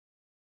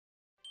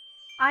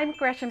I'm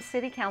Gresham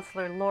City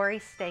Councilor Lori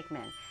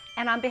Stegmann,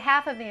 and on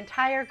behalf of the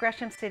entire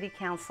Gresham City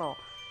Council,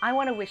 I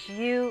want to wish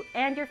you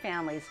and your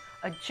families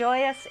a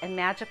joyous and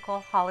magical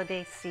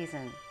holiday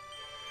season.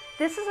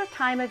 This is a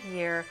time of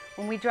year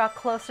when we draw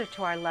closer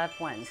to our loved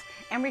ones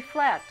and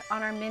reflect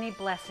on our many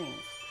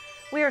blessings.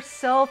 We are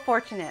so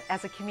fortunate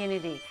as a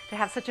community to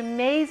have such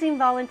amazing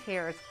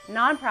volunteers,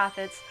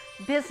 nonprofits,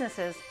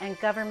 businesses, and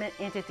government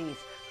entities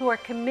who are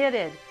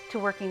committed to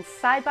working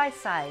side by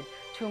side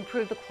to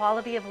improve the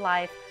quality of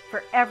life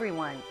for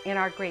everyone in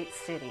our great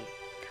city.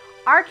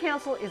 Our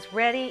council is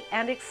ready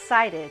and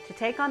excited to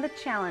take on the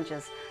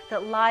challenges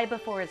that lie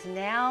before us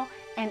now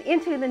and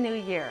into the new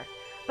year.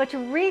 But to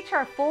reach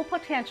our full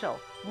potential,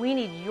 we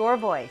need your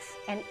voice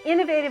and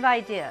innovative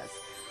ideas.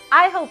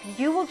 I hope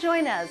you will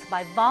join us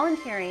by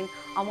volunteering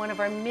on one of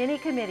our many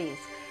committees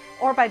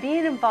or by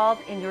being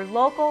involved in your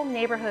local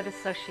neighborhood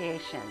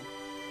association.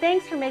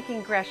 Thanks for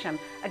making Gresham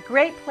a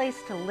great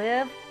place to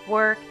live,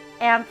 work,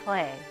 and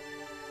play.